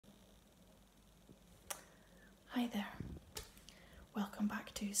Hi there, welcome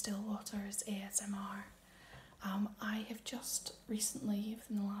back to Still Waters ASMR. I have just recently,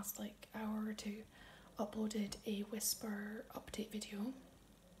 within the last hour or two, uploaded a Whisper update video,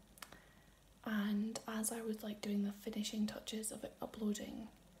 and as I was doing the finishing touches of it uploading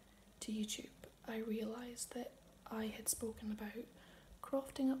to YouTube, I realised that I had spoken about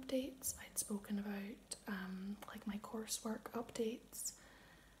crafting updates, I'd spoken about my coursework updates,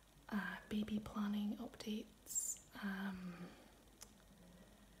 baby planning updates,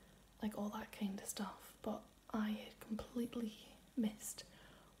 all that kind of stuff, but I had completely missed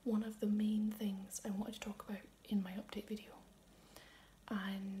one of the main things I wanted to talk about in my update video.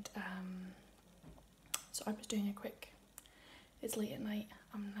 And so I was doing a quick, it's late at night,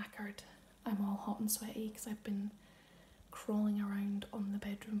 I'm knackered, I'm all hot and sweaty because I've been crawling around on the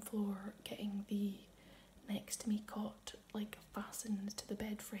bedroom floor getting the next to me cot fastened to the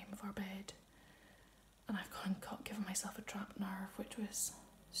bed frame of our bed, and I've given myself a trapped nerve, which was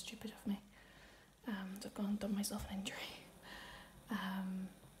stupid of me. So I've gone and done myself an injury.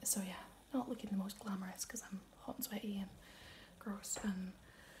 So yeah, not looking the most glamorous because I'm hot and sweaty and gross.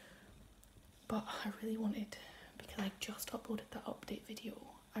 But I really wanted, because I just uploaded that update video,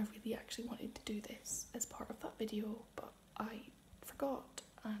 I really actually wanted to do this as part of that video, but I forgot,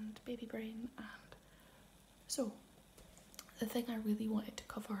 and baby brain, and so the thing I really wanted to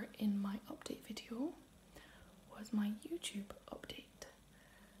cover in my update video was my YouTube update.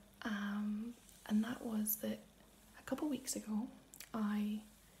 And that was that a couple weeks ago, I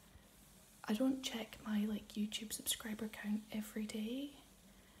don't check my YouTube subscriber count every day.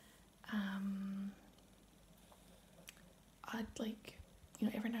 I'd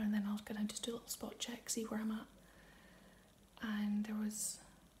every now and then I'll kind of just do a little spot check, see where I'm at. And there was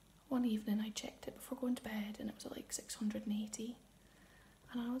one evening I checked it before going to bed and it was at 680,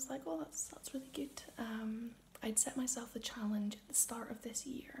 and I was like, oh, that's really good. I'd set myself the challenge at the start of this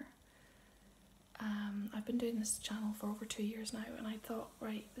year. I've been doing this channel for over 2 years now, and I thought,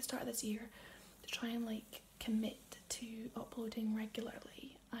 right, at the start of this year, to try and commit to uploading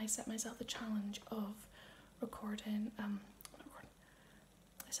regularly, I set myself the challenge of recording, I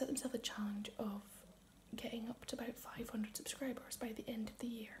set myself the challenge of getting up to about 500 subscribers by the end of the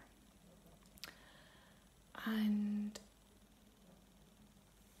year. And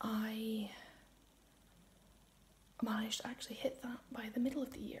I managed to actually hit that by the middle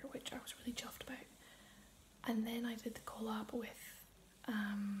of the year, which I was really chuffed about. And then I did the collab with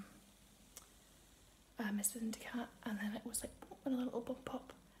Mr. Indicat, and then it was a little bump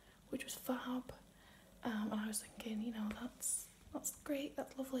up, which was fab. And I was thinking, that's great,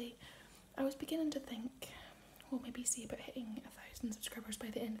 that's lovely. I was beginning to think, we'll maybe see about hitting 1,000 subscribers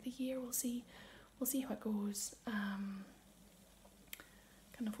by the end of the year. We'll see how it goes. Kind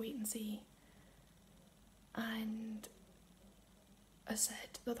of wait and see. And I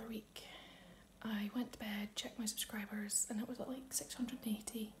said the other week, I went to bed, checked my subscribers, and it was at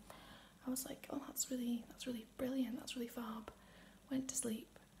 680. I was like, oh, that's really brilliant, that's really fab. Went to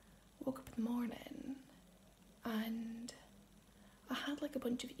sleep, woke up in the morning, and I had a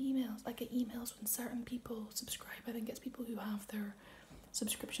bunch of emails. I get emails when certain people subscribe. I think it's people who have their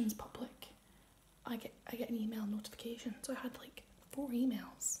subscriptions public. I get an email notification. So I had 4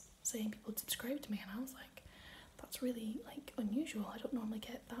 emails saying people had subscribed to me, and I was like, that's really unusual. I don't normally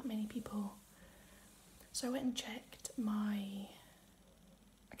get that many people. So I went and checked my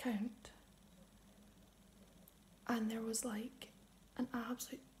account, and there was an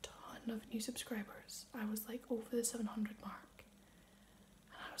absolute ton of new subscribers. I was over the 700 mark,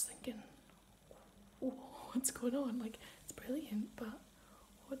 and I was thinking, what's going on? It's brilliant, but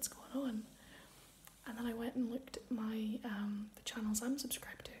what's going on? And then I went and looked at my the channels I'm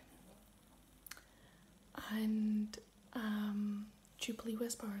subscribed to, and Jubilee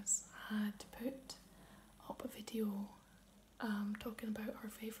Whispers had put up a video talking about our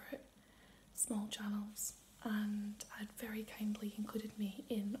favourite small channels, and had very kindly included me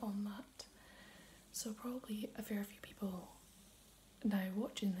in on that. So probably a fair few people now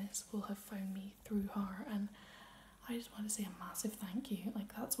watching this will have found me through her, and I just want to say a massive thank you.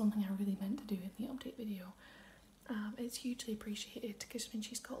 That's one thing I really meant to do in the update video. It's hugely appreciated, because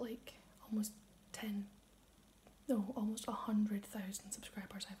she's got almost 100,000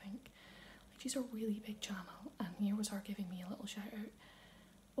 subscribers, I think. She's a really big channel, and here was her giving me a little shout out.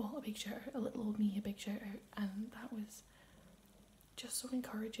 Well, a big shout out, a little old me, a big shout out, and that was just so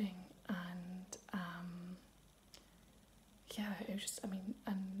encouraging. And yeah, it was just,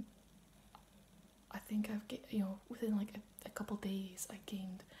 and I think I've within a couple days I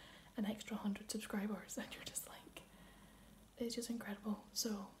gained an extra 100 subscribers, and you're just it's just incredible.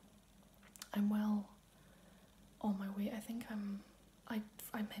 So I'm well on my weight. I think I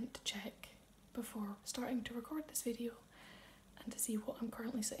meant to check before starting to record this video and to see what I'm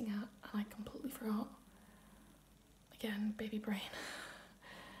currently sitting at, and I completely forgot. Again, baby brain.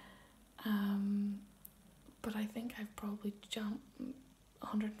 But I think I've probably jumped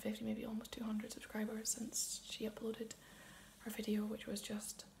 150, maybe almost 200 subscribers since she uploaded her video, which was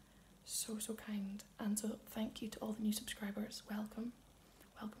just so kind. And so thank you to all the new subscribers. Welcome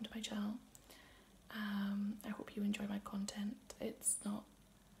to my channel. I hope you enjoy my content. It's not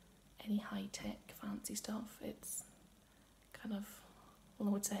any high-tech fancy stuff, it's kind of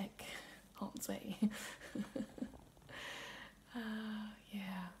low-tech, hot and sweaty.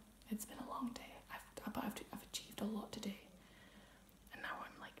 Yeah, it's been a long day, but I've achieved a lot today, and now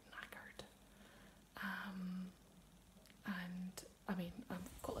I'm like knackered. And I mean,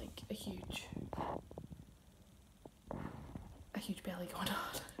 I've got like a huge belly going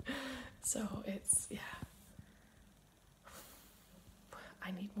on, so it's, yeah.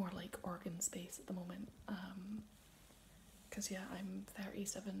 I need more like organ space at the moment, because yeah, I'm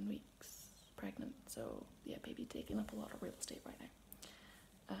 37 weeks pregnant, so yeah, baby taking up a lot of real estate right now.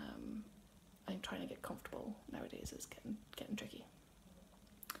 I'm trying to get comfortable nowadays. It's getting tricky.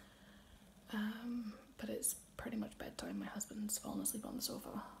 But it's pretty much bedtime. My husband's fallen asleep on the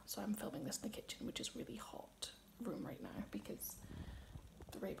sofa, so I'm filming this in the kitchen, which is really hot room right now because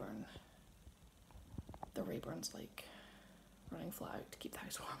the Rayburn's like running flat out to keep the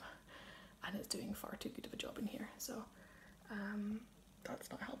house warm, and it's doing far too good of a job in here, so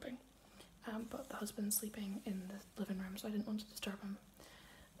that's not helping. But the husband's sleeping in the living room, so I didn't want to disturb him.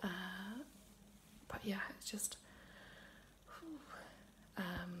 But yeah, it's just,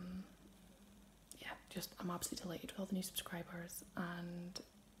 yeah, just I'm absolutely delighted with all the new subscribers and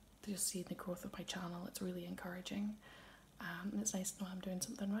just seeing the growth of my channel. It's really encouraging, and it's nice to know I'm doing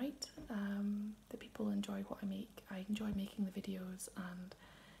something right. That people enjoy what I make. I enjoy making the videos, and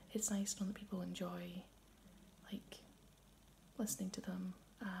it's nice to know that people enjoy like listening to them.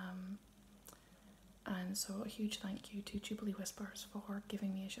 And so a huge thank you to Jubilee Whispers for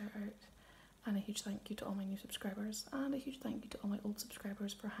giving me a shout out, and a huge thank you to all my new subscribers, and a huge thank you to all my old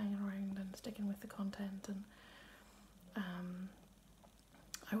subscribers for hanging around and sticking with the content. And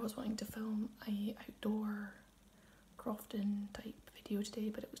I was wanting to film a outdoor Crofton type video today,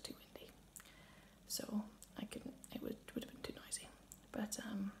 but it was too windy, so I couldn't. It would have been too noisy. But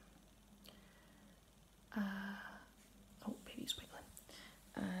oh, baby's wiggling.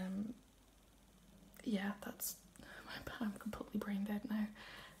 Yeah, I'm completely brain dead now.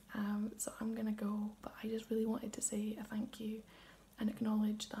 So I'm gonna go, but I just really wanted to say a thank you and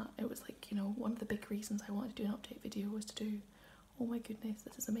acknowledge that it was like, you know, one of the big reasons I wanted to do an update video was to do, oh my goodness,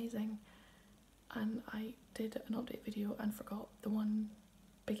 this is amazing. And I did an update video and forgot the one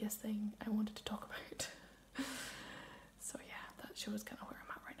biggest thing I wanted to talk about. So yeah, that shows kind of where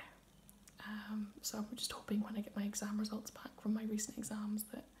I'm at right now. So I'm just hoping when I get my exam results back from my recent exams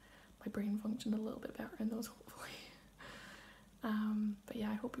that my brain functioned a little bit better in those, hopefully. But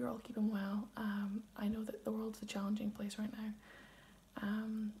yeah, I hope you're all keeping well. I know that the world's a challenging place right now,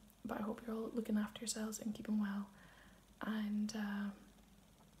 but I hope you're all looking after yourselves and keeping well. And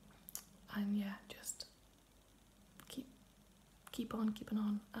yeah, just keep on keeping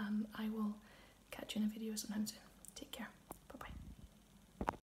on, and I will catch you in a video sometime soon. Take care.